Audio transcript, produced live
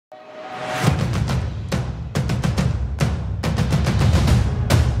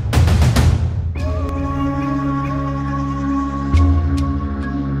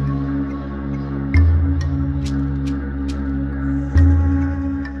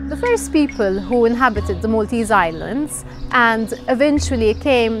first people who inhabited the Maltese Islands and eventually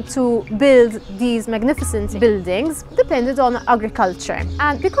came to build these magnificent buildings depended on agriculture.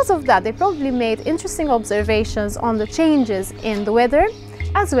 And because of that, they probably made interesting observations on the changes in the weather,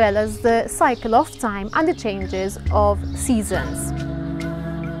 as well as the cycle of time and the changes of seasons.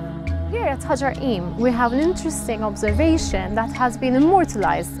 Here at Ħaġar we have an interesting observation that has been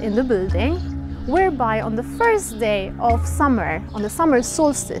immortalized in the building, whereby on the first day of summer, on the summer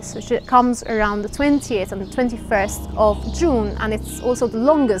solstice, which comes around the 20th and the 21st of June, and it's also the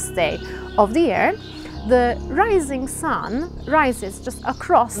longest day of the year, the rising sun rises just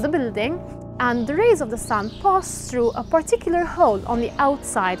across the building, and the rays of the sun pass through a particular hole on the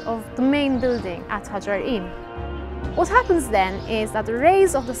outside of the main building at Ħaġar. What happens then is that the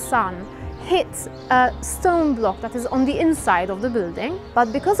rays of the sun hit a stone block that is on the inside of the building,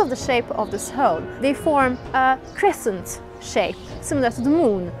 but because of the shape of this hole, they form a crescent shape, similar to the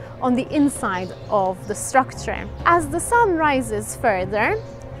moon, on the inside of the structure. As the sun rises further,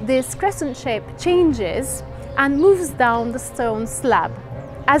 this crescent shape changes and moves down the stone slab.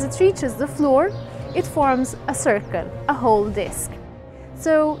 As it reaches the floor, it forms a circle, a whole disc.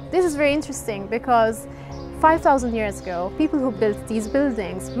 So this is very interesting because 5,000 years ago, people who built these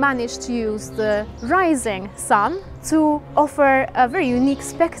buildings managed to use the rising sun to offer a very unique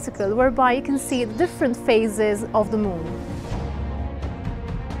spectacle whereby you can see the different phases of the moon.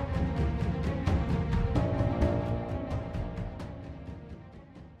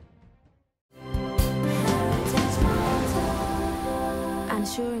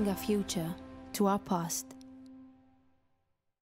 Ensuring a future to our past.